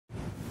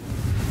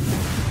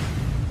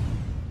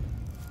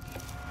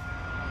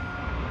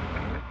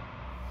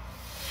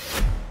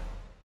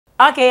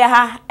Okay,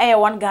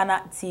 one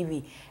Ghana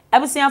TV.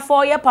 Ebusia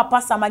for ye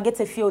papa sama get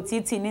a few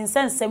titi nin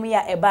sensem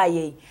ya eba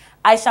ye.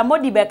 Aisha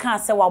Modi beka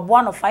se wa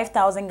born of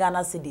 5,000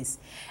 Ghana cedis.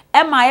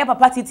 Emma ye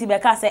papa titi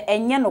beka se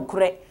enye no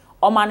kure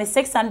o mani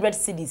 600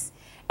 cedis.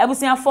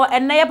 Ebusia for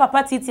enne ye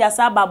papa titi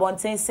asaba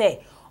bonten se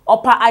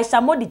opa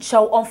Aisha Modi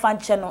chow on fan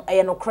channel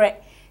eye no kure.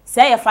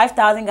 Say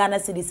 5,000 Ghana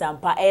cedis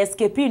ampa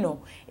escape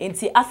no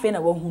enti afe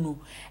na wahunu.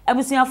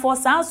 Ebusia for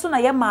sanso na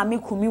ye maami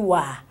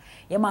Kumiwaa.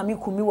 Ye maami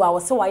Kumiwaa wo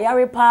se wa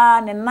yare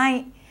pa ne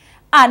nan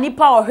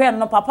nipa ohwe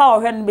no papa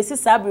ohwe no besi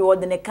sabri wo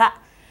de ne ka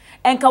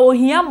enka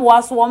ohia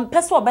moa so won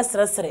pese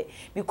obesresere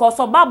because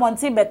oba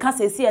bontin be ka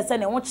sesi ese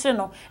ne wo kire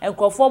no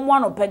enkrofo mo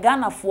no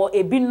peganafo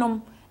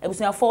ebinom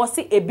ebusuafo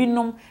si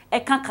ebinom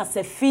eka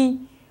kasafi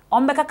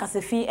on beka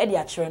kasafi e de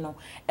a kire no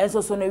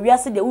enso so no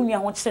wiase de wunua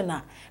ho kire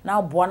na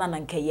obo na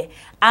nkeye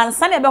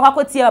ansa ne be kwa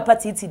kotie papa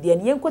titi de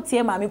ne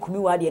yenkotie maami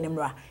Kumiwaa de ne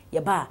mra ye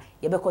ba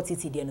ye be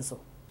kotiti de ne so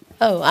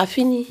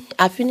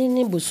afini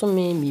ni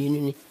busumi mienu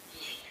ni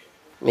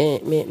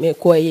me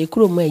ko ye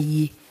kuro ma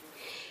yi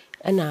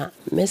ana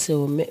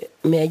meso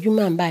me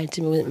adwuma mba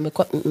nti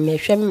me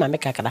hwe me ma me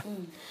kakra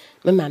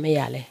me ma me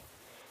yale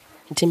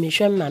nti me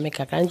hwe me ma me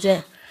kakra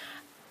nje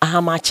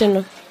ahamache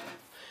no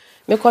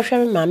me ko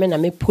hwe me ma me na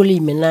me poli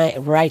me na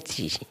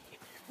right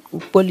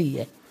poli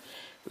ye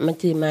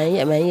mate ma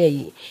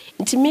ye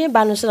nti me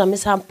ba no so na me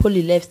sam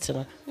poli left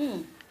no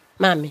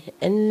mami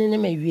enne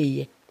me wie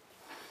ye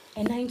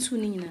ena ntu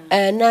ni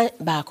nyina na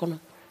ba ko no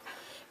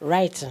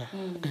right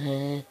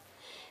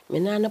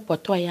menana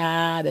poto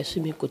ya be su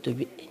mi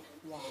kotobi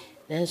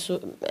nanso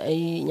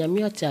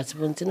nyame otiate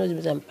bonte no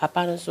de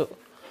papa no so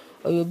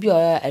oyobi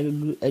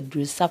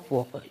aduru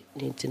sapo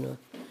ntino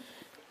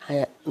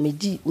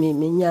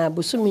me nya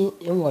bosumi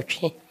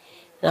enwotwe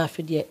na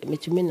afi de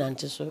metumi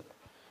nante so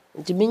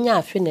nti me nya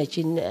afi na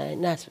chi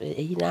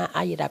na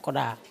ayida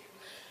koda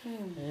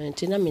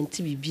ntina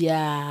menti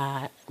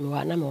bibia me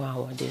wa na me wa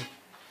hode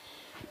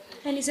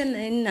ani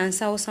sen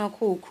nansa osan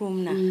ko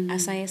okrum na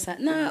asanyesa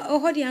na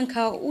ohodi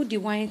anka udi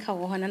wan ka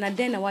wo hona na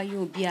den na wa ye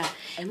obi a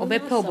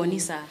obepe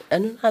obonisa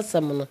anu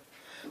asam no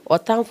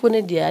otamfo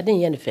ne dia aden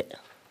ye ne fe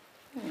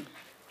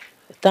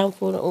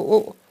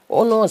tamfo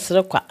ono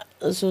sere kwa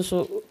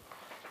so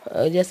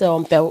je se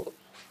on pe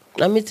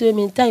na mitwe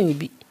mi ntan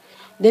obi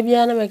de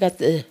bia na me ka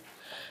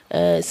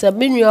se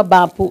menu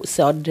oba po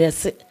se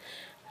odresse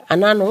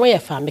ana no wo ye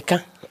fa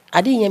meka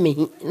aden ye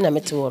mehi na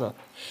mete wo no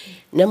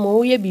na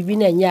mo ye bibi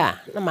na nya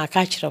na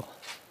maka kire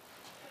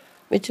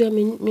metu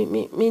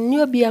me ni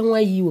obi anwa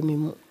yi wo me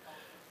mu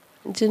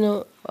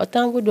ntino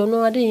otango do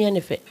no ade ye ne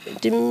fe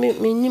nti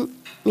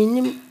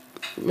me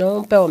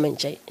no pe o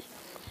menche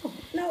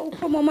na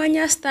ukromo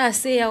manya star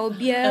say ya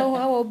obi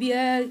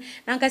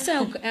na nkase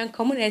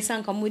enkomo na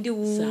esa nkomo de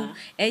wu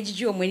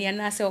ejiji omani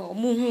na se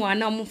mu hu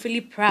ana mu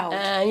feel proud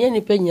ye ni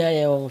pe nya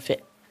ye o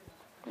fe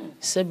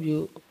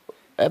sabio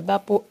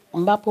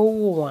mbapo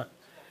wu wa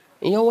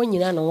yo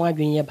wonyina na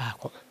wadwen ye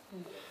baako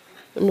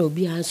na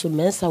obi anso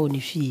mensa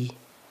woni fie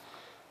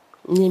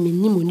ni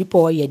minimo ni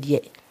po ye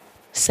de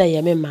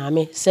say me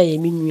maame say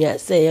me nua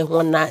say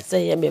hona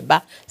say me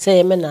ba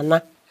say me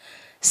nana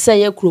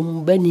say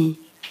krom bani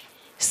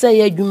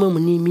say adwuma mu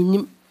ni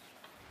minim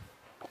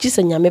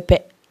kisa nyame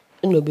pe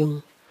na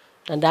obehu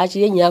na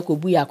daachi ye nya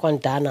akobu ya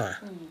kwanta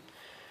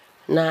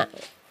na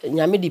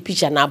nyame di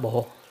picture na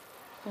abo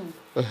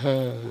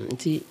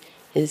nti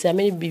esa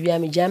me bibia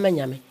me jama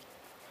nyame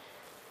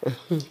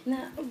na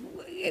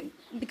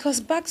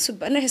because back to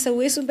na say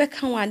we so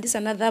back one this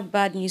another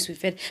bad news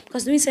we've had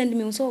because we send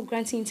me so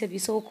granting interview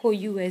so call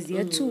US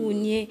there too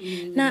nye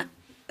na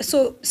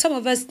so some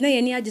of us na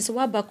yeni just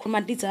wa back from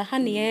data ha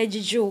na ye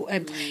jijo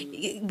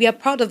we are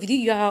proud of you,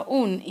 you are our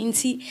own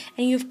inti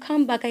and you've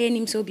come back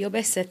ayenim so be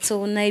obese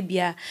settle na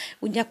bia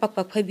unya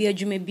papa bi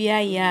adwuma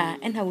bia ya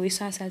and how we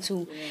so answer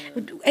to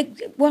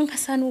one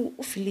kasa no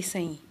feel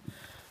saying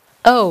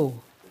oh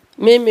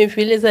me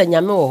feel say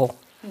nyame wo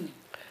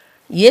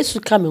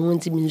Yesu ka me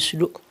wonti mi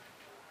nsudo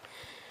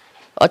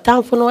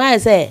otamfo no ay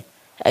say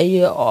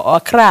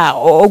okra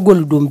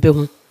ogoludompe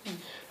hu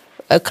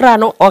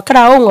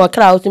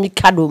okra otumi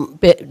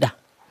kadompe da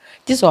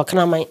tiso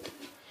okra man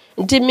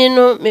nti mi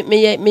no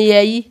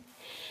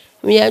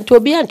me ya to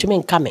bi antumi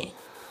nka me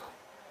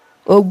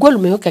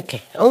ogolumi hu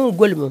keke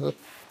ogolumi hu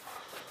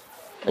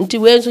nti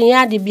we nso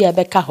ya de bia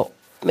be ka ho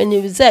meni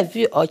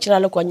reserve okira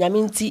le ko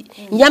nyame nti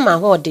nyama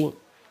ho odin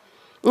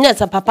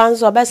nyasa papa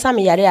nso be sam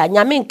yare a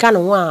nyame nka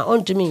no ho a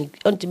ontumi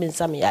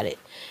nsam yare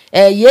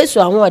Yesu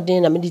ahụ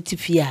odin na me di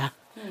tifia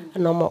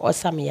na mo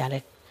osam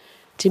yare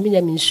timi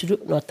na me nsuru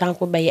na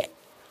otanko be ye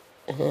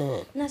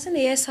na se na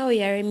yesa o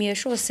yare me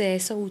sure say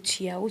so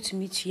utua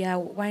otumi tua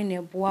wan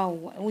na boa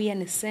wo ye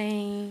ne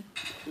sen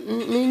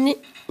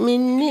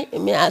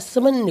me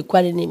asama ni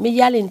kwale ni me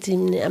yale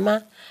ntim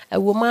ama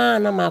awoma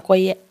na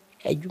makoye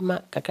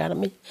adwuma kakara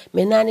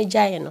me na ne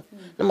jaye no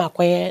na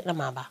makoye na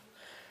maba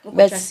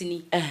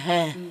Besini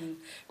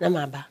na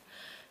maba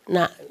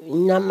na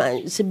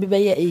nyama se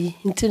bibeye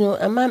ntino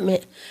ama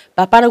me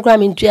papa no kwa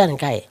me ntua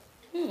nkae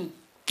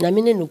na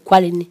me ne no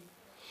kwale ni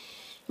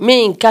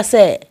me nka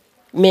se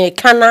me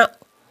kana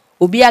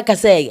obi aka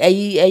say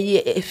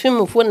ayi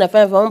film fo na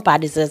fa on pa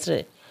de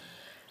sesere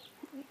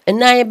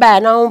enai ba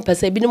na on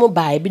pese bi ni mo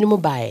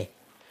bae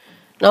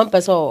na on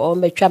pese o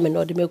metwa me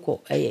no de meko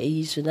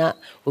ayi su na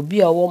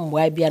obi owo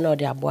mboa bia na o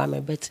de aboa me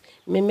but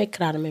me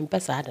kra na me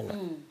pese ade na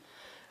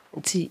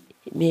nti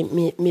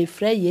me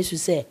frɛ Yesu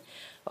sɛ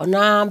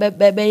ona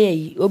bebe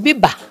yi obi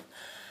ba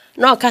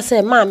na o ka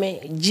sɛ ma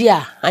me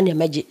gia ane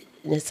maji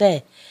ne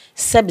sɛ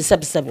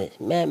sebe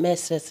me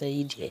sese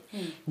yi de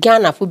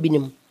Ghana fo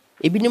binim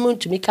ebinim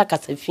ntumi ka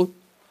kasafi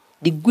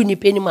de gu ni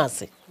penim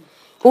ase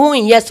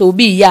won yes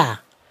obi ya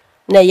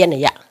na ye ne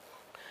ya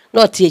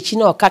na otie chi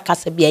na o ka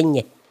kasa bi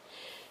enye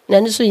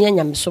na ni so nya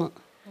nyamsom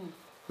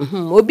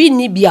obi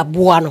ni bi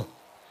aboa no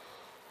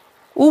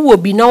wo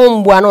bi na wo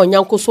mboa na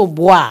onyanko so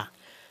boa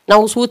na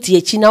wo so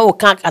tie chi na wo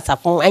ka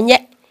kasafon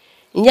enye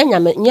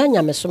nya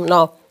nyamesom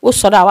na wo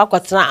soro a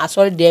wakwatena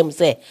asori dem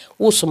se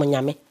wo som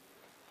nyame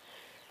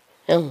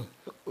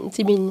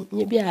nti bi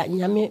nya bi a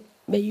nyame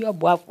be yi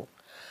oboafo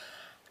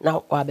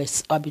na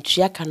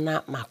wabetua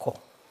kana mako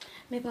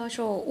me ba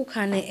sho u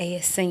kana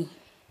eyesen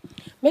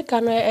me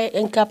kana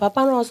enka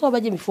papa no so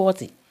obaje me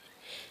 40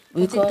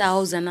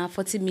 40,000 na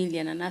 40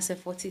 million and I say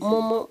 40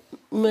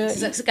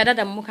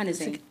 sikadada mo kana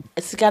sen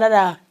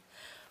sikadada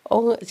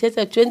oh say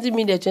 20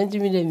 million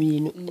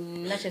minu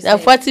na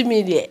 40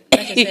 million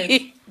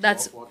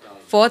that's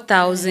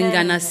 4,000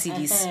 Ghana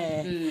cedis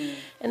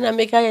na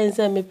me ka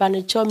yense me pa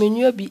ne cho me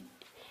ni obi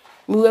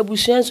me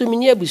wabusuan so me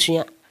ni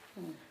abusuan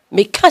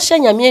me ka hye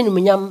nyame anum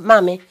nyam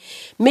mame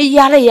me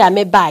yare ya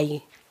me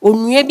bae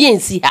onua bi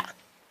ensi ha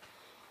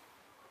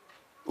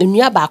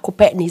onua ba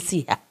akopɛ na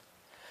esi ha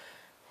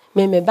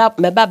me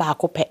ba ba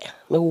akopɛ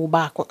me wo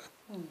ba ako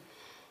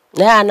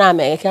na na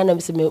me ka na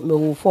me se me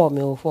wo for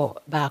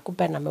ba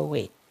akopɛ na me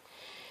we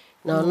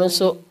na ono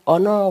so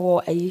ono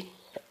wo ayi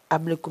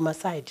ablekuma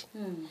side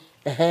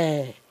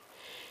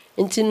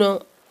nti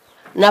no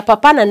na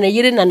papa na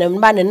yiri na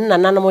mba ne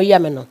nana no ye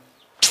me no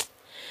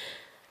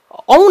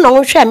on na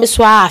wo hwe me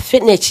so afi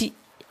na chi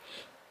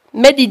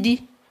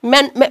medidi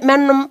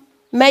menum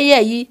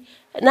meye yi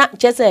na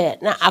chese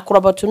na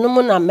akroboto no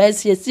mu na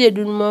masiesie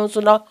edunum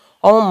so na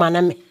on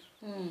mana me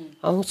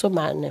on so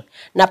mana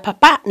na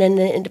papa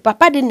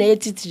papa de na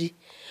etitiri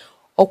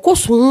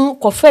okosu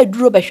kofa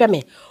eduro behwe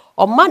me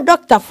o ma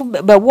doctor fu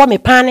be wo me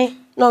pane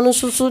na no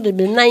susu de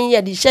be nan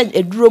ye de shed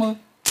edurom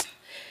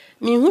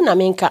mihu na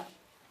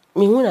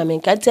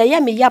menka ntia ye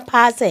me ya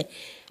pa se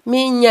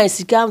me nya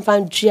sika mfa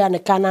ntua ne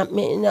kana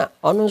me na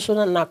ono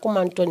so na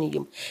komanto ne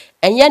yim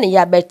enye ne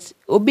ya bet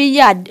obi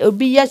ya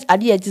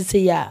ade ya ti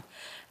se ya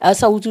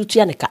asa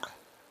wututua ne ka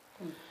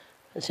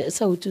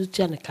asa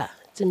wututua ne ka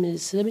ti me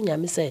se me nya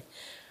me se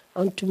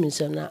onto me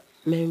se na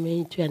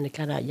me tua ne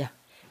ka na ya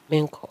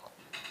menko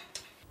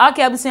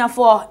okay abusia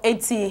for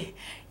 80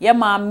 ye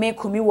ma me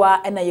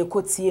Kumiwaa na ye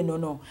kotie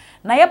no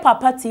na ye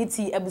papa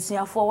titi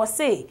abusia for wo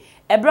say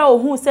ebra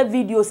ohun se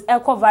videos e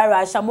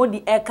viral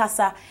shamodi e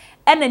kasa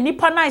ene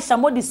nipa na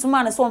shamodi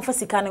suma na so onfa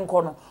sika ne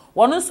nko no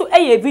wono nso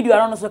eye video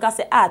ara no so ka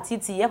se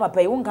titi ye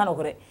papa ye wonka no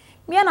kore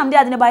me anam de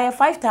ade ne ba ye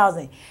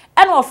 5,000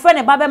 ene ofre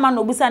ne baba ma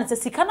no obisa ne se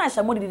sika na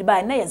shamodi de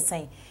ba na ye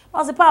sen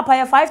no se papa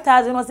ye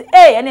 5,000 no se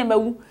ene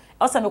mawu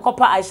o se me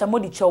kopa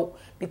shamodi chow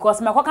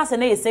because me koka se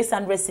na ye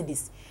 600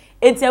 cedis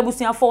enti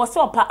abusia for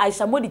so pa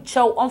shamodi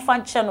chow onfa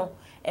nche no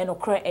eno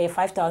kore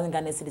 5,000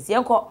 Ghana cedis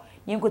yenko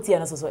tie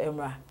no so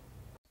emra.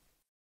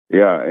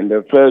 Yeah, in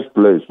the first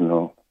place,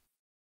 no.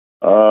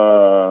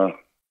 Emra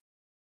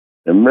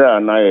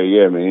and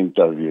I me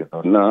interview.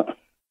 Now,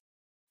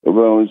 I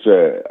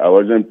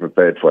wasn't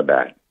prepared for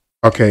that.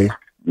 Okay.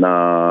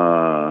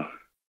 Now,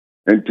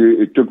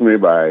 it took me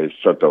by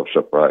sort of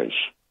surprise.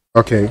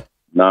 Okay.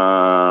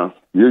 Now,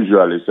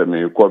 usually, say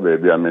me call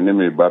baby, I mean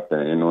me back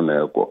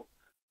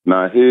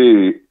Now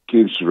he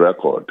keeps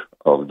record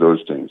of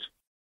those things.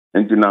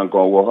 And now, I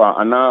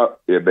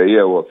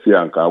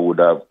would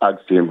have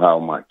asked him how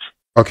much.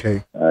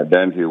 Okay.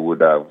 Then he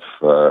would have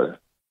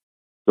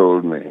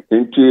told me.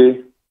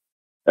 Inti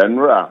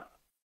Enra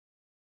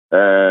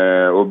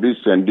obi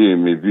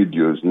sending me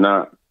videos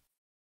na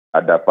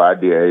adapa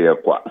de eye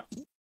kwa.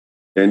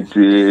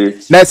 Inti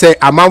let's say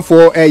a man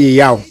for a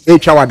yaw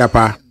echa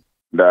wadapa.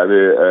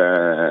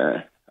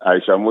 That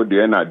Aisha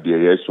Modi na de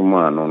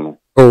yesuma no.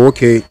 Oh,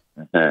 okay.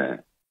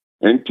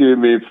 Inti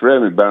me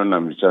friend me ba na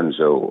me chan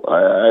so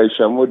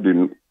Aisha Modi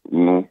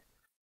no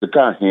the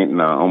can hint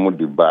na omo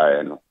di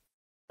buy no.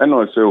 And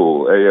I say,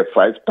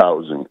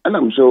 5,000. And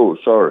I'm so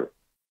sorry.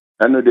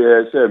 And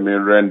they say, me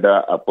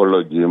render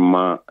apology,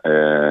 ma,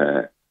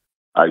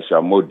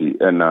 Aisha Modi,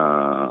 and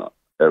a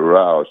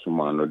Rao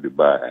Sumano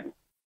Dubai.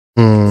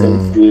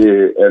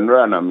 And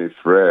run me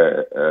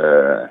friend,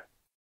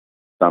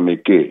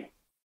 Samike,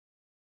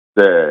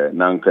 the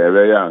Nanka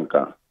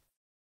Eveyanka.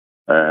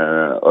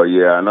 Oh,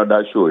 yeah,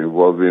 another show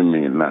involving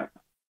me now.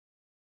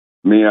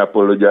 Me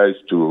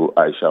apologize to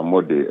Aisha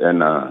Modi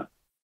and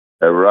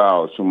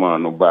Rao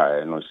Sumano buy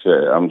and say,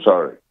 I'm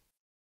sorry.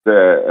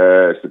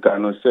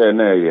 Sikano say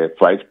na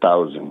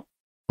 5,000.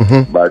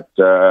 But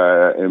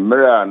in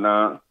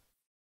Mirana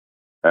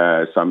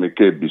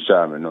Samike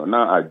Bisham, no,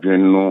 now I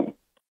dream no,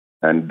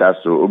 and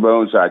that's so.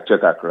 Oberonsa I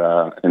check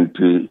akra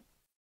until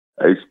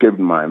escaped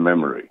my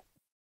memory.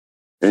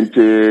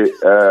 Until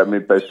me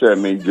pese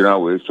me jina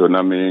we so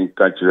na me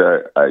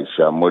kachira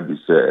Aisha Modi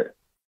say,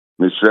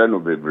 Miss Reno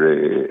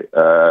Bebre,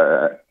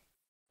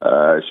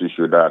 she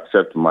should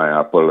accept my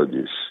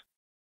apologies.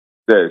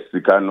 Says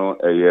Sikano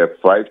a year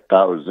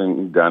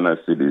 5,000 Ghana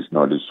cedis,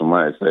 no, the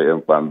Suma say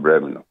Empam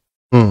Bremino.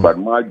 But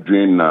my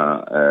dream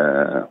na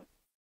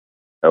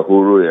a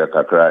huru ya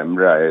kakra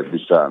imra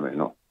Bisham,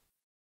 no.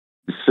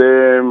 The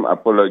same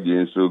apology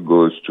also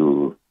goes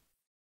to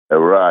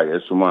Era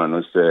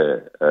Yesumano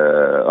say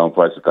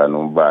Unfasika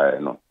no buy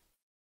no.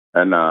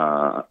 And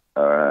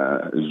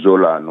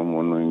Zola no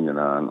munu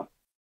no.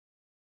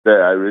 Say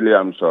I really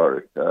am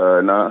sorry.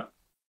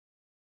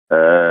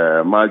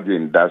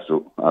 Margin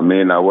Dasso. I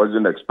mean I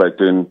wasn't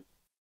expecting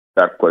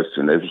that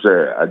question. If you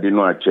say I didn't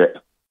know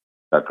check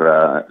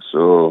kakra,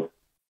 so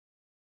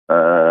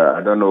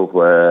I don't know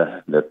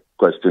where the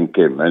question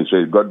came, and so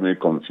it got me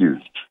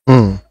confused.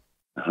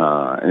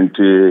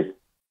 Until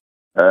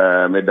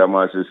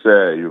Madam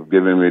say you've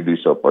given me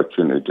this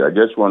opportunity. I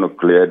just want to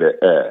clear the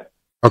air.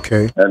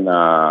 Okay. And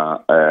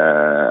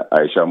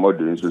I shall more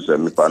do so say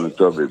me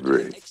panuto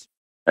bebre.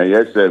 And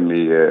yes,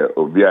 me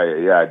obia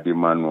ya di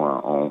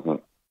manua on.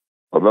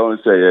 Oba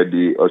say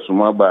di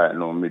osuma ba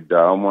no me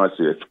da almost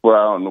say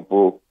twa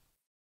onupo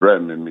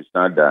brem me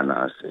stand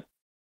na say.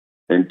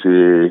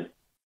 Until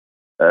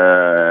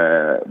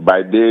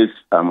by this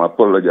I'm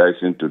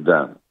apologizing to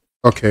them.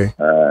 Okay.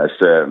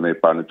 Say me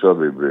panuto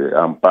bebre.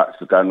 I'm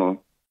Sikano.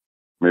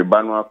 Me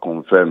banwa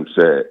confirm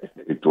say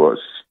it was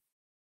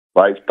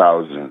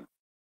 5,000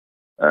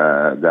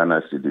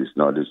 Ghana cedis.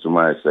 No, the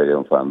suma say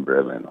from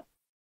Bremen.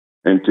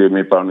 Until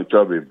me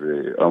panuto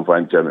bebre.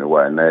 Unfanche me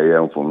why na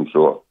yam from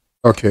so.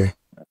 Okay.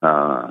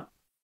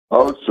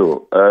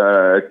 Also,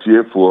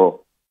 TF4.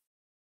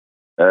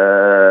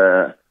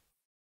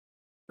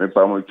 Me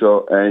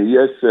panuto and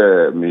yes,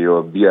 me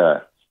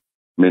obia.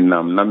 Me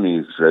nam na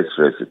me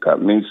stressika.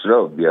 Me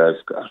stress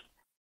biaska.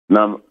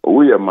 Nam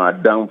we are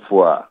madam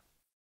for.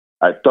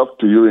 I talk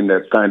to you in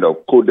a kind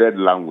of coded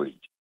language.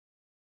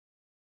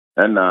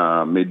 And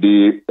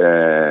maybe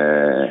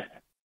a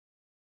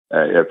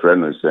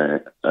friend was saying,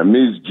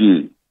 Miss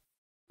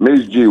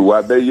G,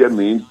 while they hear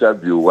me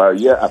interview, while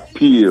you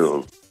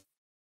appeal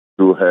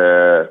to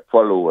her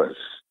followers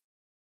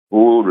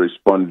who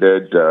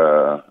responded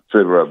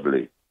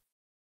favorably.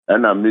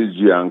 And Miss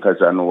G and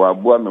Kasano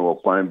were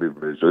point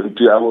before. So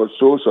I was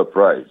so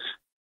surprised.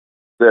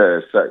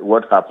 Yes,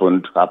 what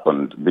happened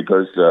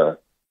because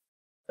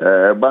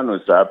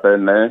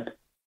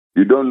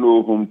you don't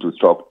know whom to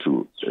talk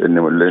to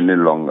any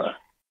longer.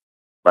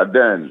 But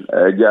then,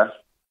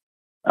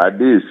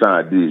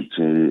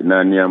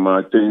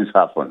 things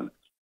happen.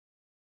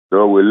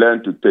 So we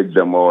learn to take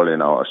them all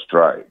in our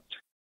stride.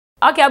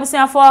 Okay,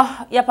 abusia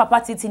for ya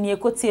papa titi ni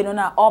ekotie no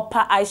na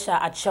opa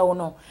Aisha achew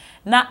no.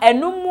 Na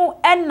enumu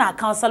enna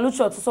council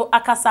church so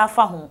akasa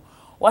afa ho.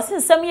 Wasi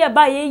nsem ye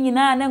ba ye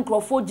nyina na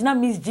nkrofo gina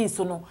Miss G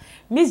so no.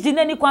 Miss G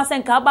na ni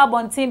kwansen ka ba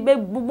bonten be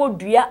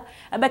bubodua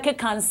ebeke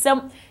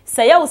kansem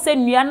se ye wo se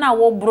nua na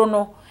wo bro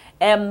no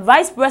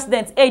vice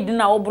president aid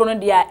na wo bro no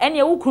dia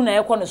ene wukunu na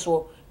yekọ no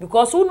so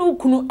because unu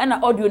ukunu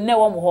na audio na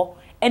wo mo ho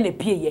ene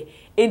pieye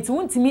enti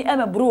wuntimi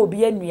emebro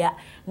obi anua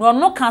no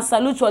no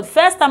cancel church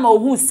first time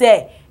who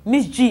say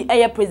Miss G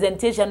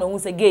presentation who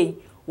say gay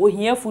wo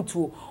hia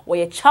futuo wo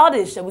ye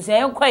childish abusia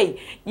yenkwai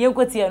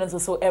yenkwati no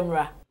so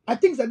emra. I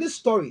think that this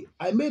story,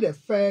 I made a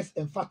first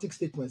emphatic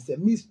statement. Say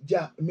Miss G,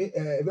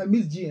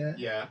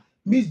 yeah.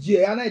 Miss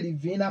G, I know the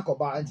Vina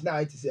Koba, and now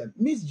it is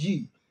Miss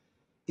G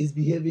is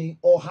behaving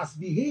or has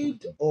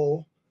behaved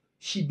or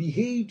she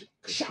behaved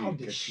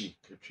childish.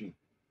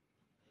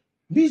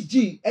 Miss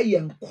G,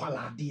 young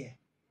quality.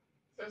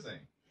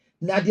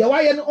 Now the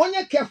why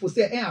only careful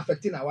say ain't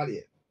affecting our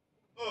year.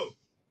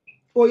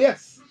 Oh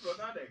yes.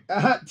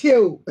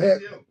 Tio,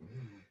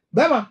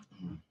 Bama.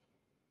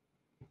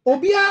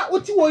 Obia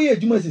oti wo ye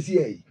adwuma sisi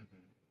yi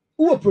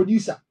wo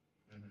producer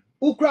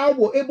wo crowd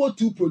were able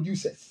to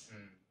producers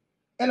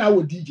and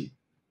our DJ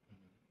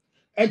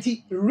and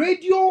the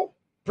radio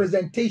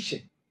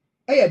presentation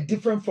are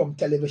different from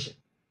television.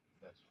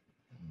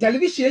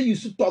 Television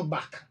used to talk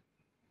back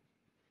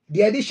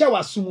the edition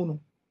was sumu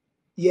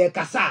ye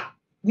kasa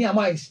me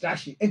ama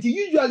instruction and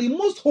usually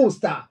most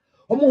hosts are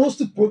host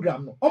the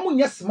program no omo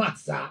nya smart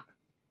sa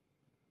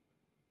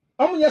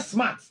omo nya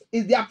smart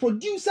is their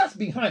producers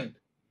behind.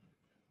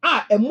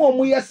 And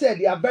mom said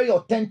they are very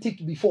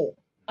authentic before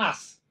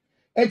us.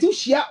 And to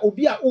share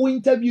obia o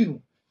interview.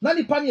 Now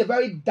the pan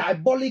very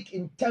diabolic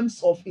in terms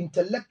of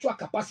intellectual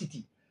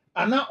capacity.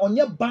 And now on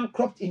your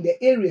bankrupt in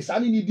the areas I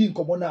need in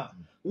common.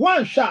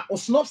 One shot or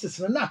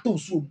synopsis na to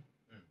swim.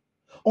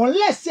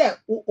 Unless say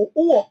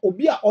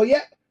obia or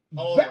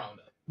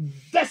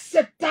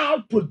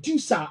versatile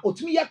producer or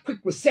to me quick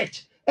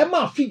research. And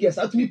my figures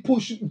at me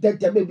push in 10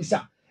 maybe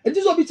sa. And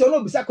this will be to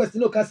know bisa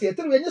question no can say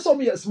tell you so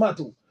me smart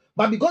too.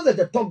 But because of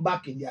the talk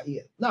back in their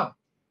ear. Now,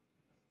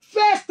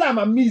 first time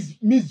I Miss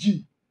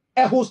G,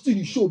 a hosting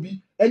the show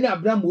be any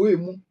Abraham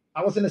mu.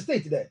 I was in the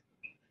state there.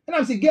 And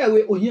I'm saying, get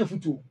away on here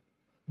photo.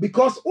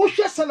 Because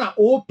Osha Sana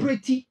or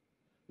pretty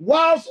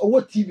whilst or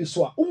what TV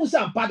saw.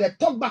 Umusa and the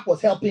talk back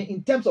was helping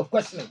in terms of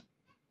questioning.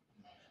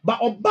 But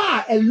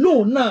Oba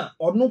alone now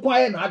or no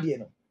quiet na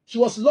no. She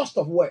was lost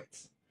of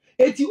words.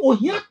 Eti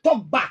ohia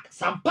talk back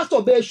some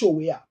pastor bear show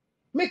we are.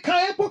 Me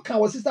kan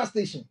was sister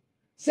station.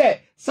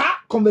 Say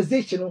sa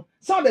conversation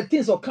some of the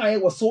things of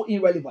kan was so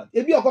irrelevant.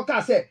 Ebi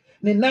okoka say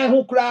ne nan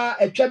ho kra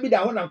atwa bi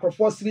da ho na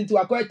nkrofo siri nti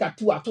akoy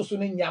tattoo atoso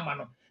ne nyama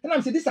no. And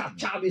I'm saying these are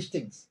childish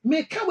things.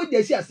 Me can we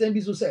dey see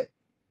assembly so say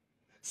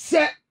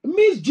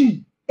Miss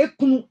G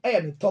ekunu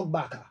e talk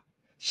back.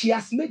 She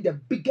has made the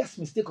biggest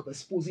mistake of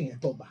exposing her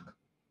talk back.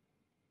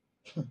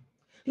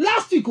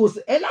 Last week you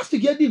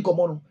didn't come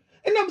on.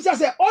 And I'm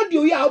say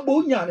audio ya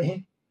obo nya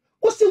ne.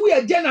 O say we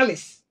are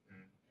journalists.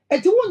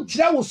 And you won't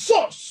tell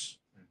source.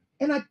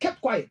 And I kept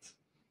quiet.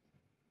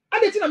 I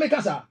didn't make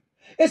us.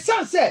 A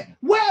son said,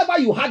 wherever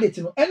you had it,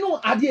 and no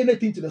add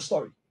anything to the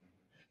story.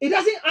 It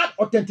doesn't add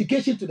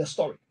authentication to the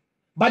story.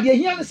 But the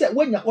here said,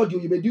 when your audio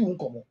you be do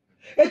come on.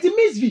 It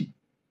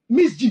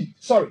Miss G,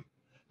 sorry.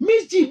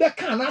 Miss G be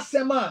can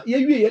asema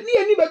ye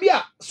ni baby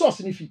a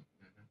source ni fi.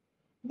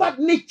 But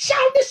the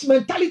childish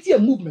mentality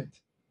and movement,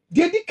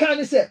 they did kind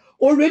of say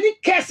already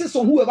cases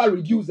on whoever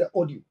reduce the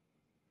audio.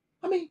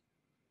 I mean,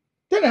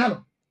 tell me,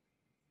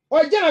 or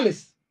a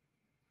journalist.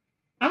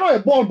 I know a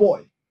ball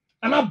boy,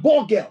 and a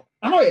ball girl.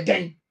 I know a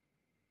dame.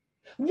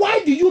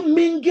 Why do you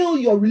mingle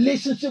your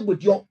relationship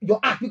with your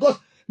act? Because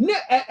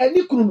I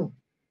mean,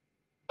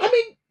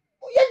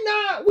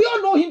 we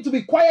all know him to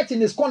be quiet in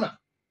his corner.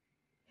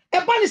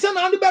 And Banison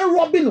and the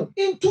Robin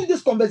into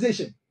this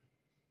conversation.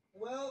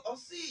 Well, I'll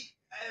see.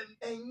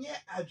 And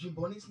yet,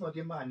 Agyapong is not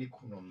the man.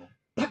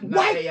 But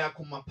why?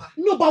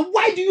 No, but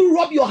why do you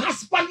rob your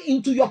husband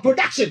into your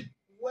production?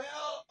 Well,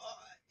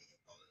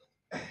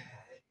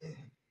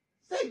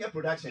 saying a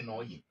production,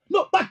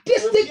 no, but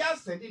this thing. We are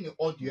sending the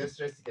audio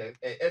extra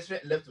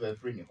left to a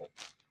friend.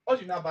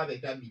 Audio now by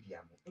the media.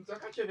 So I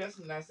catch your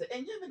lesson and I say,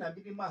 and you have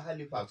been my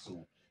Halifax.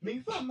 Me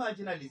for my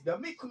journalist,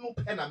 but me couldn't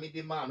pen a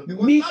midi man.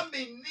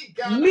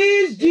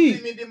 Miss G,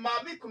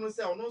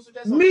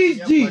 Miss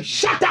G,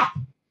 shut up!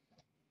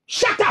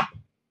 Shut up!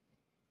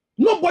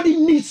 Nobody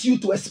needs you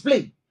to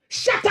explain.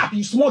 Shut up,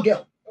 you small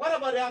girl. What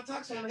about the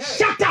attacks on her?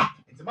 Shut up!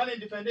 It's a man in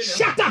defending.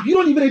 Shut up! You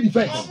don't even need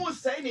defense.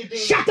 Almost say anything.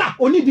 Shut up!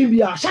 Only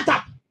Bimbia. Shut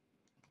up!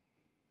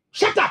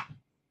 Shut up!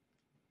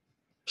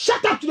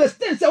 Shut up to the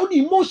extent say only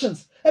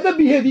emotions ever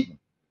be heavy.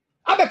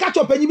 I be catch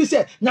up and you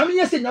say,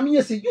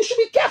 Namiye say. You should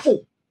be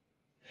careful.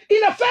 In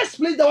the first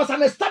place, there was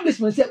an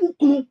establishment say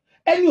Ukunu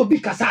and you be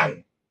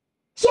Kasari.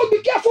 So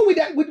be careful with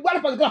that with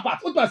one particular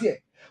part. What was here?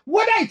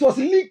 Whether it was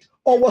leaked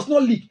or was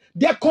not leaked,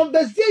 their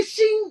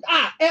conversation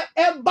are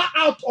ever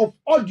out of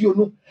audio.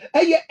 No,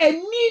 a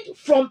need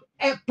from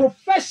a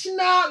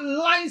professional,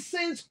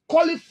 licensed,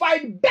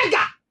 qualified beggar.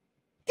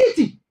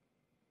 Titi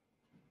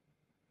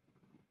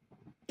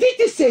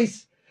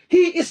says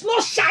he is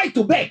not shy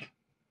to beg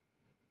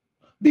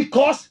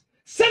because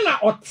Sena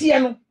or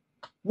Tiano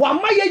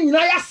Wamaye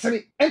Naya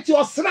Sri and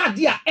your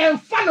Sradia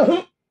and fan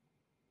home.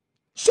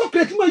 So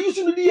creating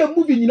using the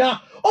movie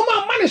now. Oh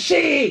my money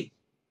she.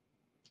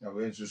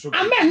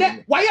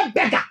 Amen. Why a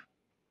beggar?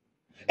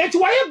 And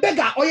why a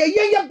beggar or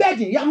a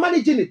begging, you're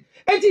managing it.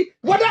 And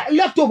whether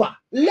leftover,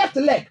 left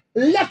leg,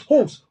 left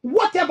hose,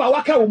 whatever,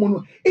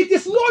 it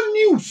is no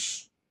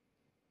news.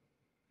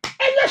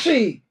 And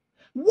she,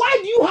 why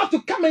do you have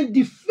to come and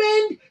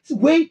defend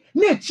way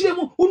and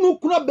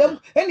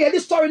the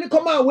story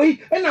come our way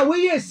and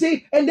away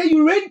say and then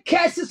you rain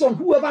curses on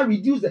whoever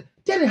reduce it?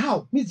 Tell me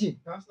how, Miss Jean.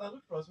 Councillor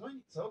Lucas,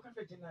 when so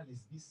country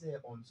journalists be say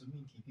on to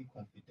me keeping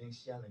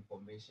confidential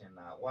information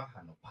what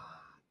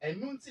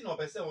and nothing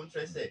of say on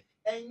say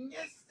and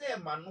yes say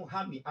manu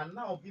hami and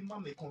now be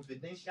my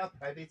confidential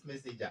private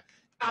messenger.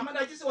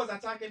 Amanda just was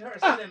attacking her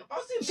and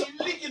also she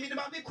leaking me the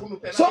baby kunu.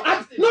 So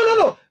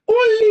no.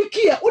 Only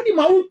kia odi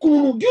ma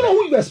kunu. Do you know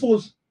who you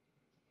expose?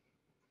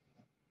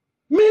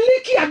 Me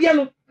leaky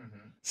adiano.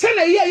 Say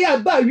na yeah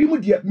ba wi mu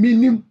dia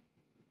minim.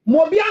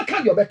 Mo bi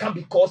aka your become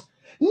because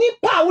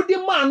nipa wo the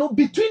man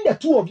between the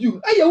two of you.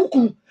 Eye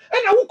ukunu.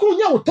 And na ukunu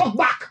nya will talk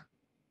back.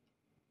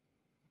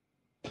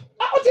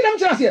 What did them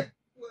tell us here?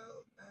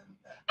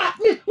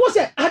 What's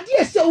that?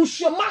 Idea say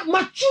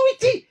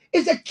maturity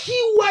is a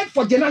key word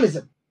for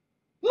journalism,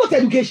 not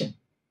education.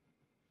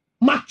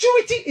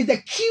 Maturity is the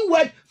key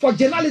word for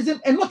journalism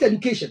and not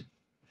education.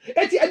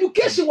 It's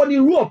education when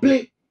you role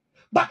play.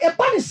 But a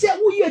man say,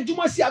 "Oh yeah,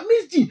 Juma say,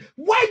 Miss G,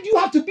 why do you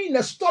have to be in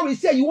a story?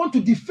 Say you want to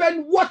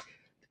defend what?"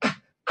 At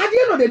the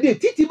end of the day,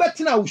 Titi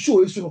Bettina will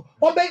show you.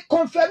 Or be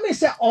confirm me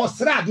say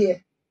Osra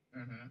there.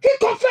 He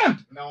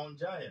confirmed. Now on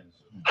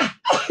Giants.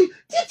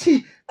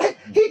 Titi,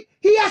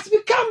 he has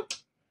become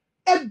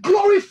a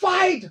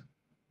glorified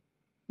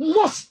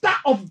monster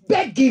of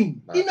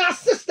begging in our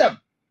system.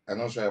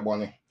 And also a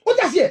bonnet. What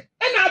does it?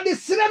 And now the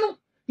Sereno,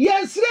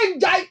 yes,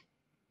 Renjai,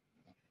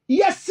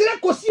 yes,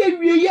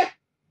 Serekosia.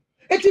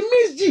 It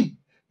means G,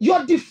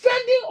 your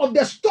defending of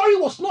the story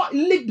was not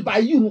leaked by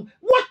you.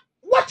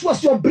 What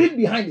was your brain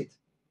behind it?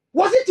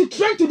 Was it to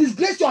try to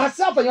disgrace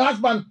yourself and your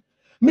husband?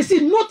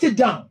 Missy, note it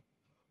down.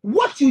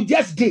 What you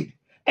just did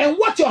and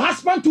what your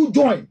husband to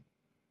join.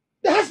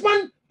 The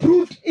husband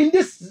proved in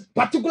this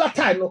particular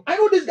time. No, I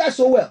know this guy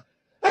so well.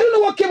 I don't know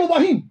what came over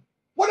him.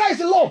 Whether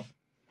it's love.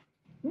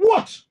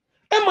 What?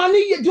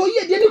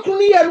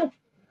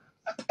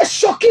 It's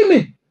shocking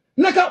me.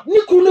 Naka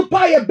nikunu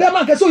pa ye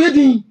bema ke so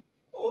yedi.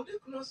 Oh, they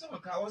could not say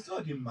I was so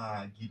the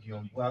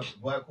Gideon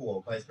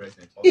Boako vice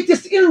president. It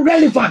is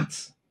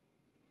irrelevant.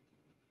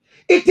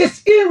 It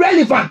is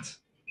irrelevant.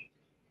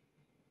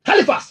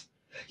 Halifax.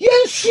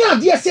 Yen shia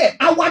dia say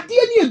awade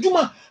ni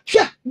adwuma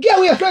hwe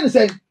girl we friend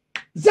say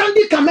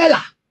Zandi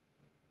Kamela.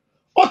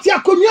 Oti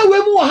akonwa we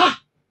mu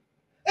ha.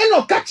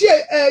 Eno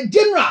kache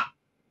general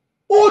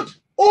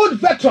old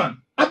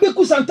veteran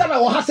Abeku Santana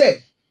wo ha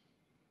say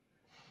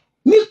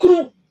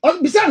Nikru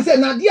bisan say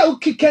na dia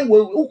ukiken we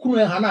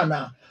ukunu ha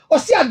na o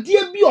si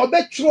ade bi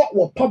obetro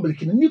wo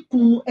public ni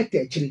kunu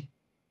etechiri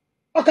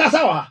o ka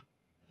sawa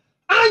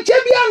anche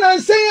bia na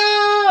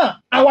nsen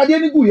awade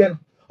ni guye no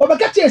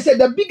obekache say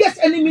the biggest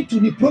enemy to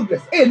the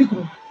progress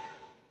nikunu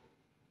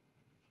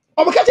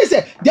obekache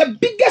say the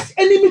biggest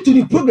enemy to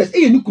the progress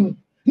nikunu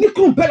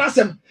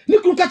penasem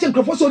nikunu kache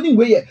microphone so ni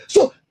we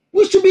so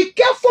we should be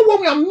careful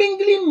when we are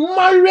mingling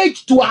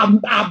marriage to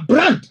our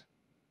brand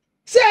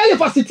say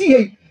university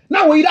here.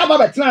 Now we have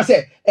a chance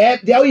say,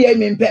 there we are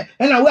me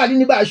and I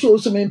didn't buy show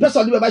so me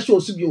person do buy show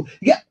you.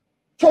 Yeah.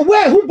 For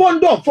where who born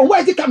dog? From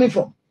where is it coming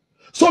from?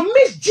 So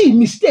Miss G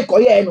mistake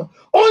or yeah no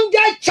on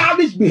that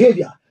childish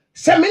behavior.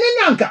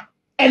 Seminanka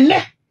and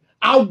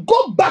I'll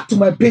go back to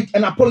my page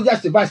and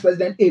apologize to Vice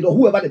President Aid or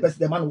whoever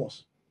the man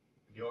was.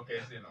 You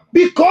okay, no?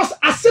 Because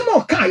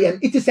Asimo Kayan,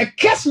 it is a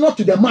curse not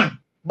to the man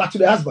but to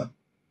the husband.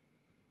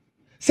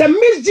 Say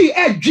Miss G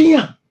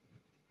Adrian.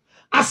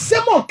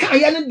 Asemo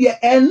Kayan de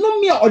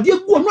enomia or de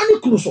go no ni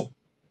kunu so.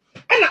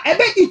 And I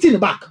be eating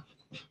back.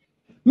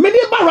 Many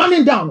ba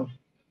running down.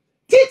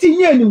 Titi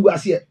nye ni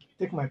ngwase.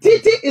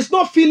 Titi is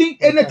not feeling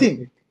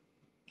anything.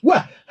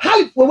 Well, how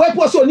we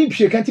put so ni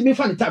pie kan ti me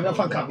fan time na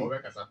fan ka.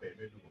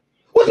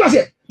 What was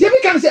it? They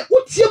can say,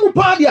 "What tie mu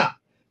pa dia?"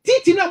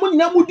 Titi na mo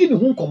nyina mo di ni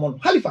hu nkomo no.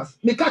 Halifax,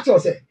 me catch you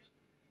say.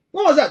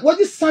 What was that? Was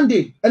this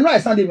Sunday? And why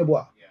Sunday me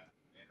boa? Yeah,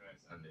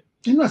 Sunday.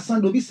 You know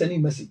Sunday be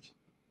sending message.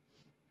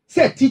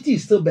 Say Titi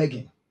is still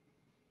begging.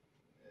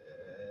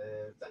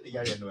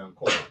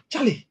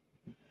 Charlie,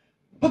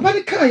 Papa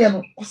the car,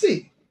 you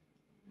see.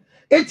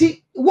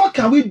 Eti, what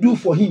can we do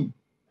for him?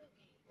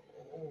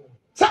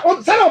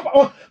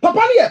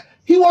 Papa,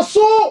 he was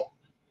so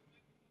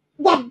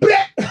what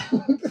bread.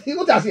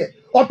 What I say?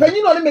 Or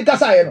penny no make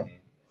us I know.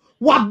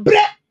 What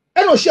bread?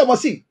 I know she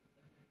must see.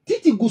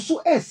 Titi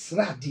gusu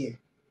esra dear.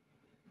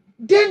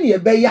 Then you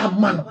be your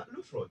man.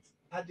 Look for it.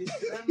 At the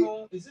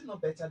Sereno, is it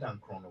not better than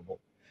Chronobo?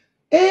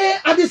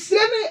 At the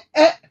Sereno,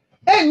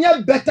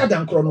 ain't better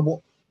than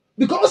Chronobo.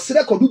 Because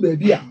Sere could do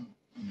baby.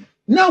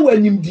 Now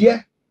when him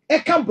dear,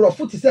 can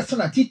profit is a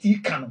son of Titi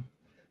canon.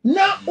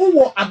 Now,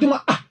 oh,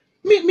 Aduma,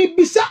 me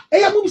bisa,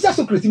 am bisa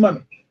so crazy, mammy.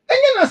 And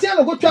then I say, I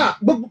go to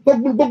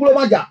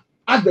Boglomaja,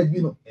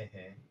 Advent,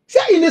 say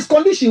in this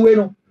condition, we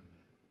know.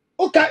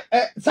 Okay,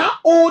 that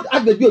old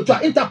Advent,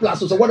 try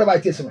Interplus or whatever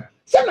it is.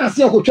 Say, I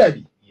see go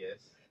try. Yes.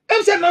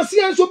 And say, I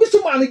see, and so be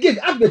some man again,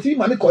 Advent,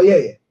 money,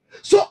 koye.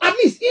 So at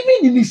least,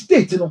 even in his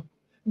state, you know.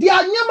 They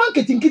are nyaman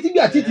getting be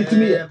a titi to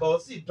me.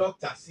 But see,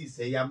 doctor says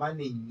say your man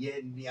in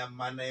near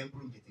man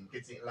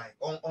getting like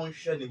on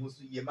share was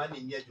your man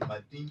in yet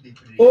my thing.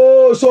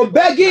 Oh, so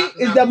begging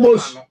is the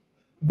most.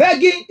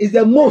 Begging is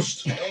the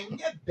most. And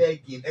yet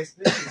begging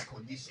explain his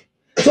condition.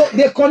 So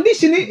the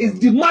conditioning is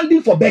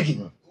demanding for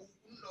begging.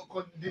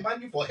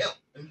 Demanding for help.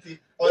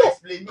 Or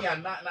explain me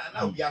and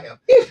now we are help.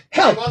 If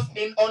help, because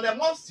on a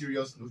more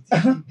serious note,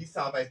 this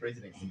our vice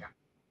president.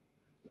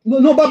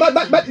 No, but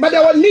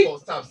there was need.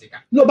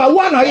 No, but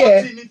one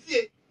here.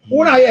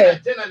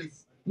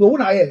 Journalist. No,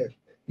 one here.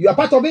 You are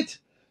part of it.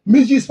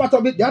 Miss is part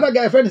of it. The other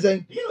guy friend is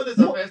saying. You know this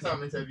is the first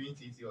time interviewing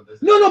TT on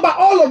this. No, but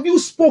all of you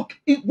spoke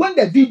when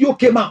the video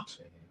came out.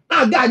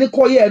 A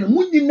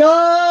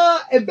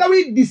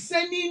very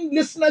discerning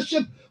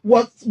listenership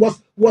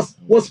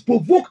was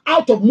provoked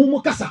out of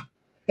Mumukasa.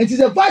 And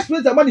she's a vice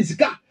president man is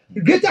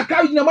greater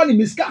courage na man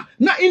miska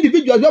na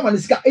individual do man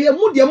miska e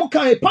mu de mu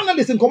kan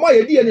panelists in komo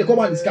ye di e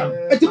komo miska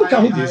eti mu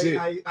kan ho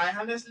I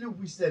honestly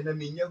wish that na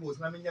me host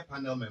na me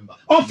panel member.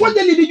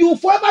 Unfortunately, you will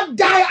forever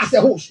die as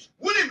a host.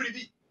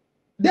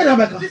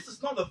 This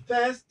is not the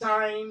first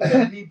time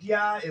the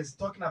media is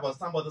talking about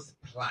somebody's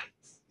plight.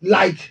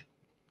 Like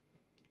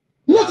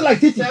not like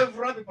Titi.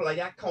 Several people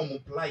are come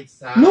plight,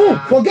 sir. No,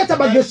 forget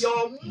about this.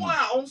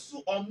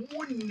 Also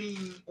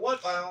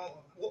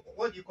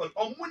what do you call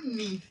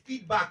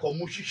feedback or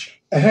mushish?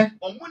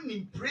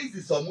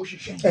 Praises or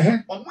mushish?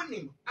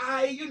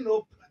 I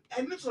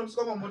need some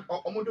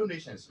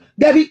donations.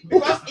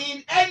 Because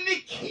in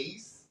any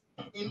case,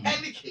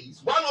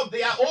 one of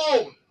their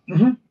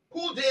own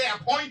who they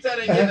appointed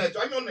again,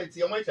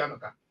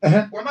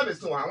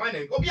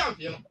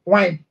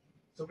 wine.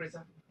 So,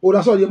 Oh,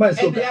 that's all your man is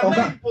And there are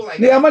many okay. people like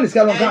The man is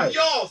that. okay.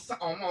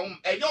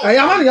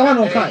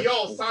 And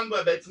your son,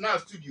 but now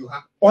studio.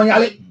 On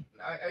yale.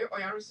 Are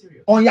you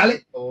serious? On yale.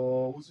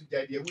 Oh, who's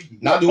the idea?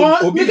 Now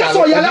Because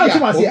on yale, I'm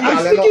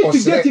speaking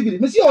figuratively.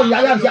 Monsieur on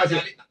yale,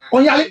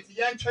 on yale.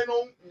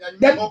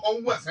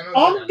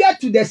 On get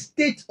to the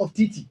state of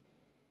TT.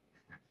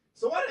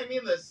 So what I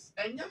mean is,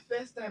 and your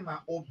first time I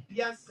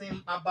obia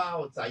same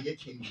about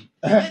Agyapong.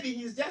 Maybe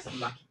he's just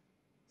lucky.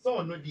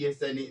 So no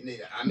DSN.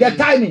 The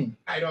timing.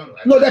 I don't know.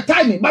 No, the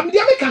timing. But the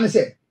other can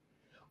say,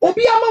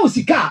 Obiama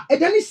Osika,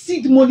 and then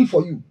seed money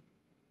for you.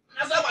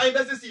 That's how I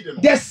invested seed.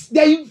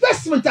 The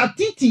investment at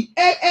TT,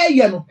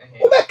 you know.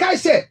 Obeka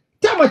say,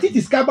 Tama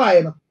TT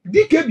Skaba,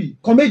 DKB,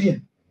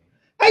 comedian.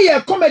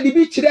 Comedy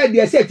beach there,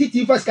 they say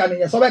TT first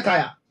coming, so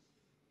Obeka.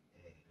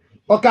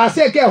 Oka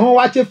say, home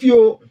watch a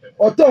few,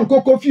 or Tom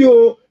Coco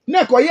few,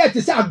 Neko yet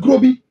is a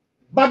groby.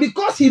 But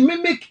because he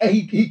mimic,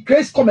 he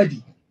creates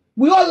comedy.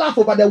 We all laugh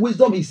over the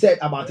wisdom he said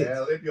about it.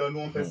 Well, if you're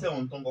 1%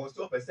 on Tongo,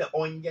 2%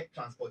 on your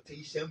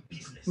transportation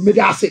business.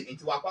 Medasi.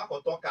 Into Aqua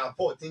talk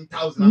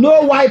 14,000.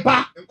 No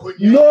wiper,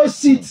 no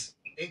seat.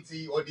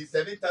 Or the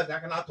 7,000 I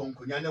cannot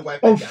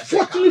wiper.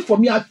 Unfortunately for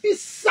me, I feel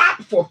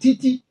sad for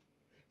Titi,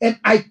 and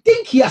I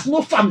think he has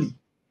no family.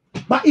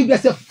 But if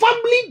there's a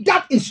family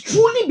that is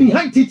truly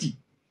behind Titi,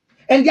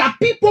 and there are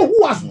people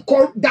who has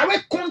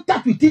direct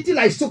contact with Titi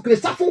like Sokre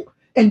Safo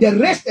and the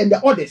rest and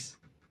the others,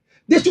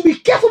 they should be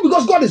careful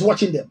because God is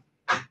watching them.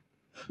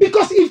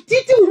 Because if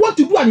Titi will want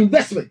to do an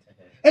investment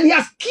and he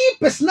has key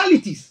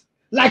personalities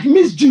like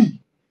Miss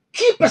G,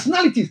 key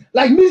personalities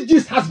like Miss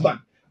G's husband,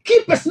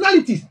 key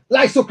personalities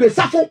like Sokre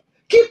Safo,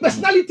 key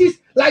personalities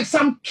like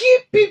some key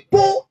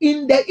people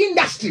in the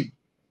industry,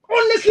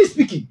 honestly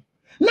speaking,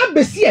 not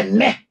Bessie and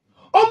Ne,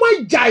 oh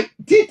my Jai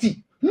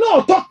Titi,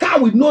 no talk car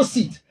with no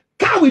seat,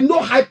 car with no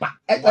wiper,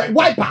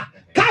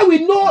 car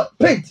with no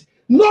paint,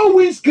 no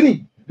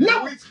windscreen.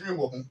 Now,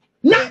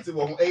 and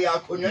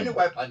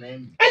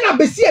I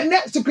be see a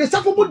net so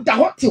Christopher would da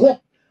hot to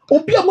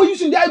Obia more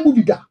using the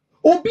movie da.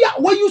 Obia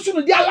what using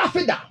the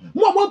lafeda.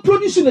 More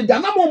producing the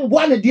Danamon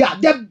one dia.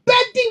 The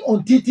bedding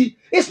on Titi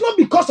is not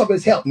because of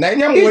his health.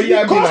 It's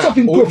because of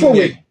him.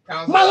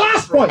 My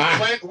last point.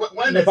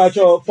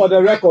 For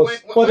the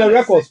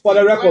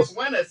records.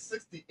 When a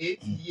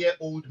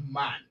 68-year-old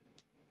man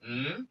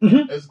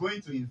is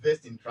going to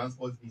invest in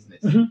transport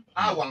business.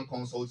 I want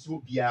consult you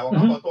be I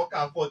want talk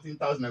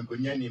 14,000 and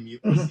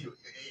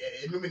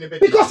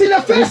because in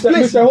the first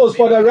place, Mr. Host,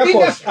 for the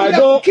records, I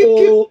don't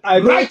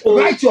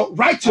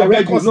write your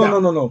records.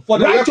 No. For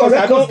the records,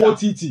 I don't owe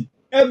TT.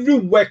 Every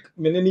work,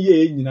 we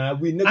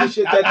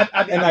negotiated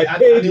and I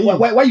paid him.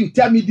 Why you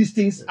tell me these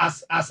things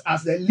as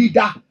the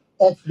leader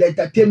of the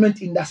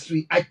entertainment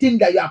industry, I think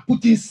that you are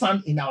putting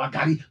sand in our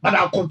gari, but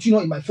I'll continue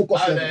in my focus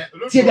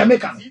level. See the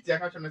maker.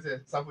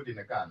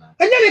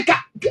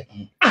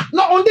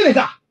 Not on the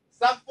car.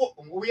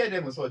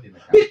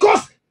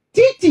 Because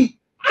Titi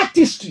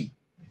artistry,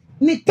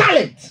 ni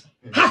talent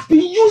has been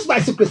used by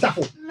Sokre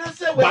Safo.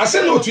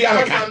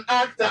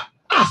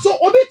 So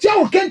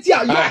Obitia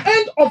Kentia, your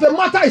end of the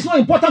matter is not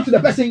important to the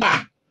person.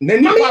 Let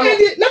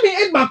me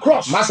end my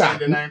cross.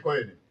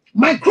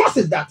 My cross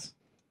is that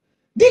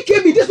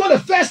DKB, this is not the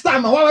first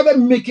time I want to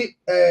make it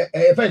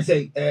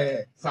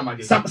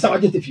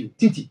Samajete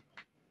Titi.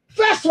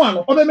 First one,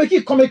 I will make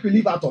it comic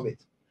relief out of it.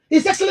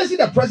 His Excellency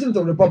the President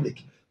of the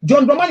Republic,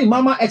 John Dramani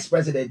Mahama,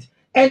 ex-president,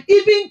 and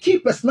even key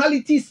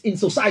personalities in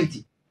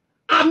society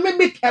are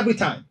mimic every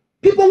time.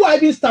 People who are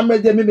even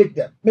stammering, they mimic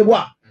them.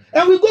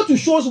 And we go to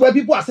shows where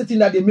people are sitting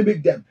there, they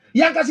mimic them.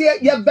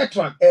 Yankasi,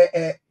 veteran,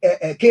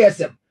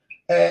 KSM,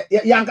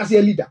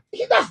 Yankasi leader.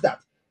 He does that.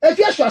 If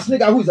you're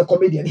Schwarzenegger, who is a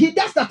comedian, he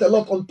does that a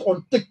lot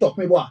on TikTok.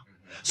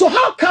 So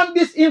how can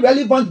this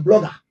irrelevant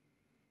blogger?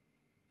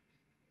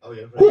 Oh,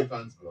 yeah,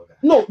 relevant blogger.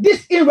 No,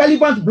 this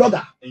irrelevant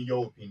blogger. In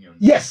your opinion.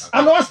 Yes,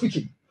 I'm not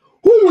speaking.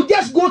 Who will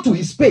just go to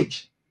his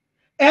page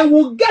and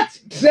will get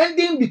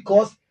trending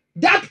because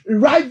that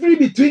rivalry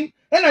between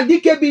and a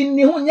DKB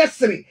Nihon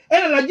Yesri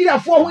and a Nigeria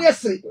for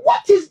Yesri.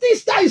 What is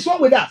this that is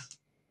wrong with us?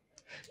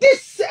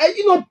 This,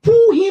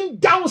 pull him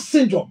down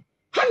syndrome.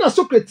 Hana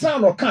Sokre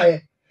Town or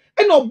Kaya.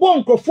 And no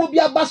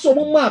bonkophobia baso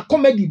mama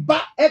comedy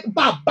back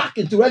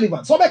into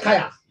relevance. So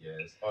Kaya.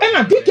 Yes. And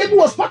a DKB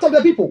was part of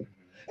the people.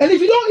 And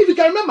if you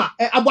can remember,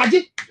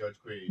 Abaji,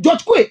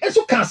 George Kwe, and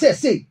so can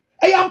say,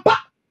 Ayampa,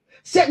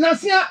 said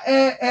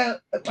Nasia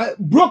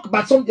broke,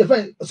 but some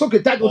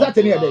Socrates was that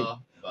any day.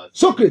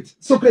 Socrates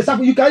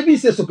Safo, you can even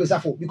say Socrates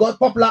Safo because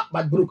popular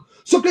but broke.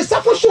 Socrates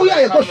Safo show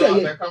you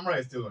the camera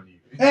is still on you.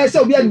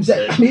 So we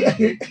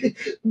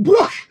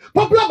broke,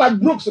 popular but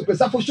broke.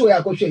 Socrates Safo show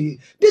you.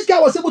 This guy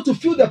was able to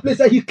fill the place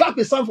and he clapped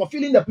his hand for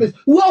filling the place.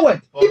 We all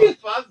went. For the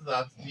fact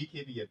that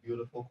DKB a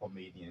beautiful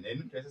comedian,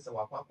 and interested in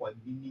what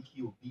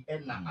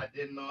I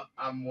didn't know.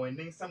 I'm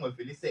winning some of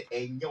it. Say,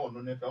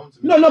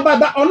 no,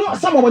 but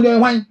someone when you're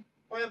wine.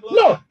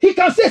 No, he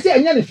can say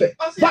anything.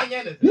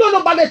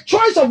 No, but the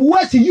choice of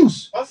words he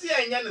used.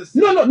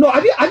 No.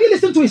 Have you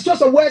listened to his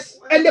choice of words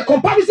and the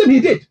comparison he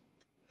did?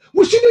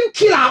 We shouldn't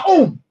kill our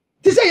own.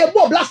 To say a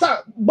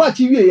blaster, but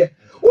you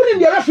When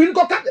the referee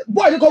go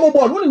boy the cover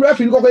ball, when the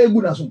referee go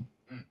good as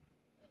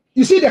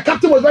you see the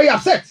captain was very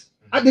upset.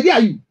 At the day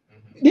are you?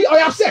 Are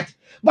you upset?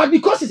 But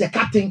because he's a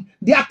captain,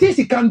 there are things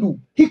he can do.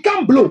 He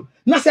can blow.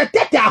 Now say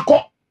tete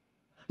ako.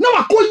 Now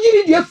I call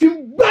you the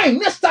film blind.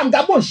 Next time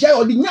Gabon share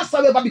or the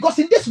Nyasa, because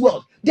in this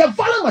world, the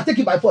violence must take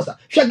it by force.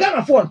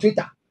 Shagana for on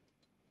Twitter.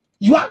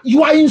 You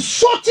are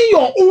insulting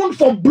your own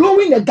for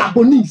blowing the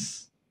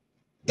Gabonese.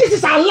 This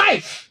is our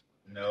life.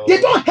 No. They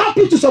don't help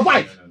you to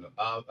survive. No.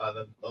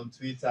 On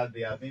Twitter,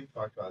 they have in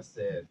fact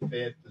said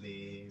fair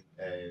play.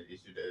 It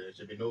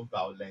should be no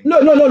violence.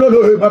 No,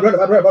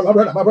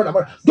 my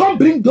brother. Don't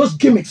bring those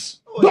gimmicks.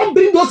 Don't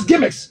bring those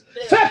gimmicks.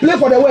 Fair play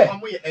for the way.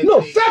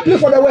 No, fair play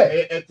for the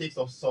way. Ethics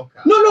of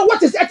soccer. No.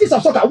 What is ethics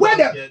of soccer?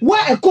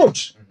 Where a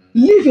coach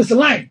leave his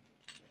line,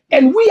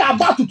 and we are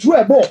about to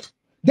throw a ball,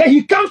 then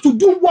he comes to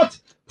do what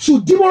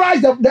should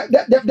demoralize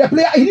the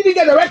player. He didn't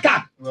get the red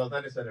card. Well,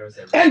 that is what I was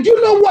saying. And do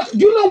you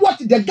know what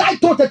the guy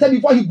told Tete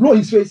before he blew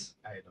his face?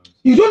 I don't.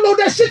 You don't know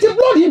that shit he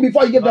blowed him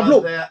before he gave the blow.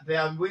 There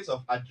are ways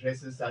of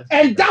addressing such.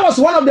 And that was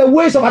one of the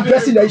ways of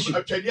addressing the issue.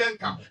 Chedian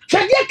can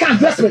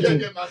address it.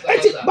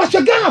 But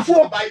Chedian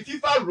for by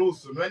FIFA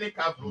rules, no any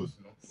cap rules.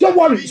 Don't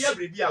worry.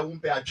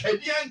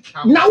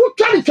 Now we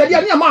try to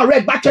Chedian near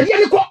red, but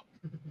Chedian ko.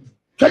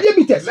 Chedian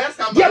meters.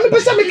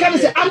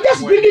 I'm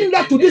just bringing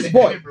that to this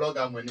boy.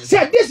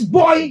 Say this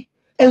boy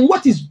and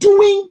what he's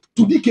doing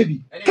to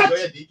DKB.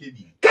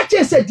 Catch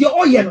said the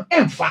oil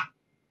emfa.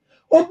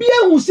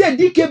 Obia who said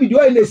DKB do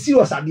in a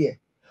serious idea.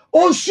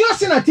 On sure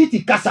na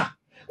titi kasa.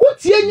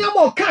 What ye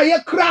nyamo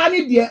kaya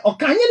cranny dear or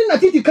can you na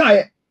titi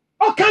kaya?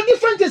 Or can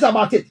different things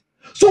about it?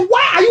 So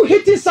why are you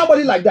hitting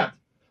somebody like that?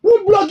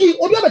 Who blogging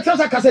Obia be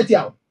transfer cassette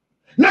yao?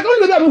 Na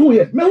going to be who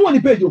here? Me who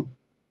the page you?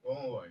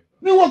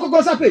 Me who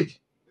go page?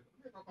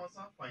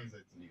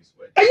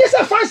 And yes,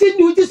 I fancy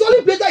you. It is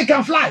only place that you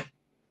can fly.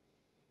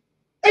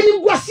 And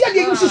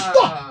you should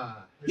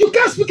stop. You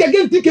can't speak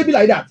against DKB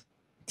like that.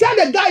 Tell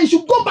the guy he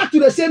should go back to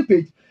the same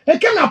page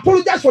and can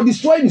apologize for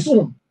destroying his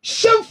own.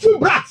 Shameful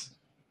brat.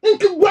 Every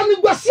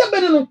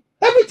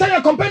time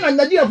you compare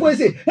Nigeria for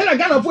say, and a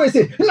Ghana for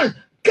say,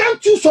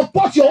 can't you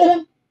support your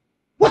own?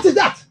 What is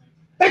that?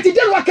 And he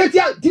didn't work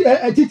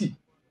Titi.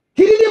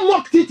 He didn't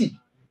mock Titi.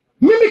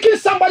 Mimicking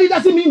somebody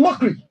doesn't mean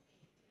mockery.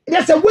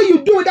 There's a way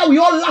you do it that we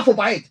all laugh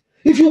about it.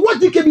 If you watch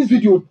DKB's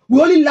video,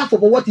 we only laugh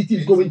over what it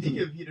is going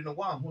through.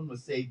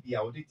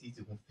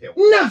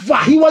 Never.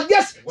 He was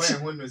just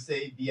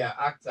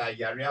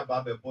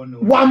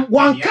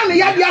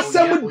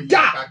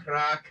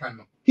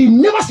he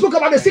never spoke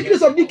about the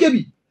sickness of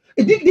DKB.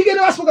 DKB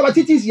never spoke about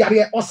TT's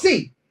yare or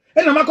say.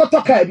 And I'm not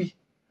talk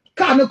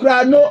car no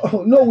cry,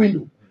 no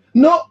window,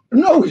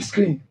 no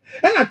screen.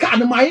 And I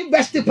can't my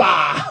investor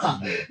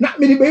not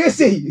many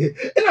say.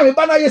 And I'm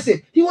banner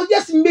say he was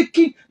just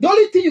making the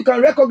only thing you can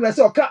recognize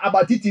or care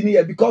about it in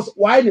here because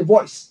why the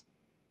voice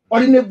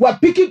or in the we're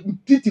picking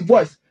Titi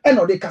voice and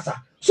or the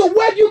casa. So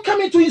where do you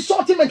come in to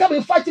insult him and come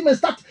and fight him and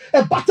start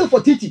a battle for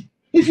Titi?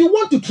 If you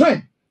want to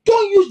trend,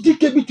 don't use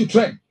DKB to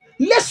trend.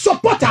 Let's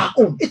support our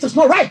own. It is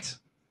not right.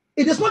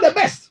 It is not the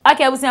best.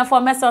 Okay, we see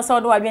for message so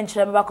do I be in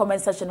the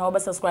comment section or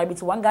subscribe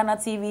to One Ghana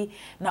TV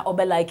na obe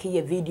like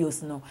your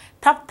videos no.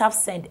 Tap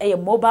send a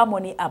mobile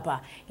money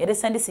app. You dey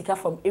send sika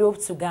from Europe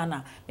to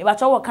Ghana. Me ba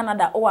cho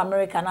Canada or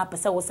America na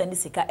pese wo send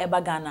sika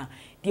eba Ghana.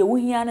 De wo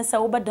hia ne se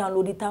wo be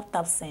download the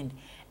tap send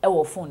e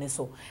wo phone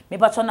so. Me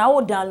ba cho na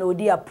wo download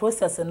the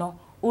process no.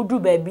 Udu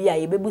baby a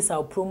ye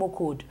bebusa promo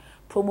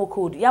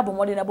code ya bo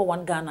modern ebo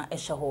 1 Ghana e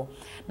hye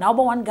na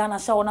obo 1 Ghana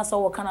hye na so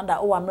wo Canada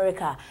or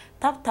America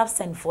tap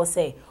send for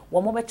say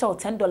wo mo be chew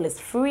 $10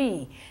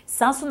 free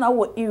sanso na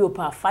wo Europe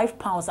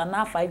 £5 and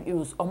na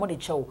 €5 omo de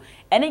chew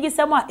ene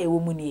gisem a ewo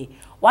mu nie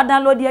wa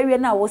download ya wie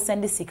na wo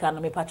send sika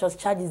no me purchase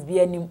charges bi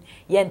anim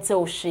ye nte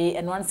wo hwe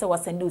eno an se wo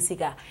send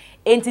sika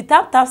enti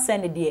tap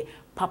send de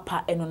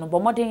papa eno no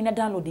bomodin na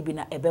download bi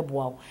na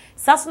ebeboa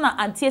saso na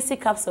anti-acid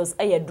capsules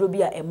eye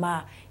drobi a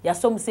ema ya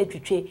som se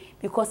twetwe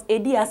because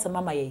edi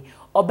asema ye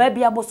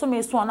obabi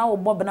abosome so na wo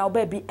bob na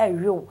obabi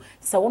erew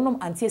se wonom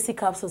anti-acid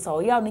capsules a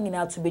oya no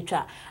nyina to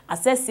betwa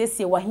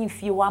asesiesie wa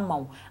himfie wa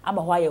amaw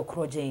ama ho aye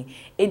krogen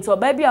enti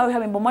obabi a wo ha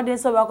me bomodin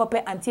so we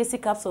akope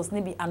anti-acid capsules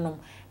ne bi anom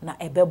na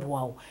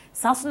ebeboa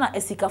saso na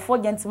esikafo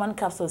gentleman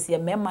capsules ye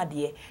mema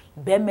de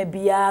bema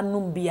bia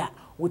num bia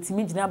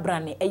wotimi gina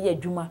brane eye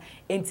adwuma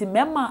enti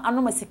mema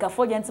anom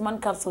esikafo gentleman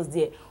capsules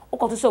de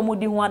okoto so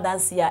mudi ho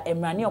adanse ya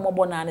emrane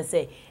omobo na ne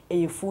se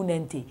eyefu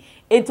nante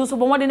enti so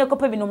bomode ne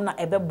kopa binom na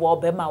ebeboa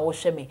obema wo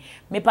hwe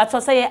me patro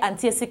say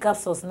anti-acid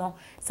capsules no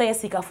say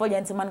esikafo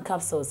gentleman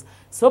capsules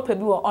so pe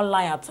bi wo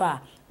online ato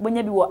a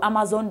bonya bi wo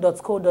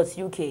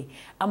amazon.co.uk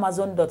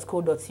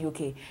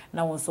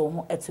na won so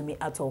ho etumi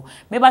ato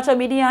me patro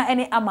media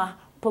any ama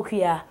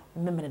pokuya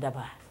memene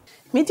daba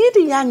me did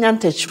ya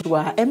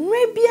nyantachwa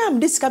emre bia am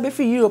disika be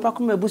free Europe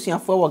akoma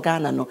busuafo wo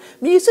Ghana no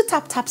me use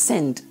tap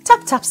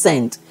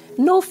send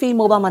no fee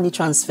mobile money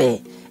transfer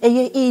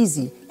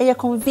easy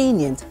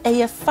convenient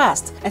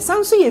fast and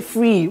sounds so you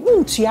free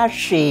won't you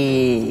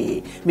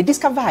me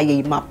discover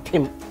ye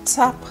mapim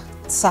tap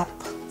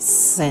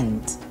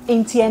send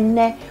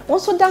entienne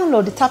also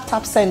download the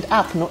tap send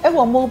app no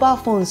ewo mobile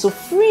phone so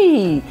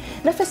free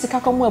na fe sika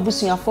komo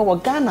abusuafo wo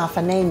Ghana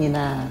afa na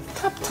nyina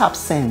tap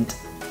send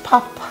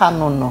papa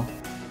no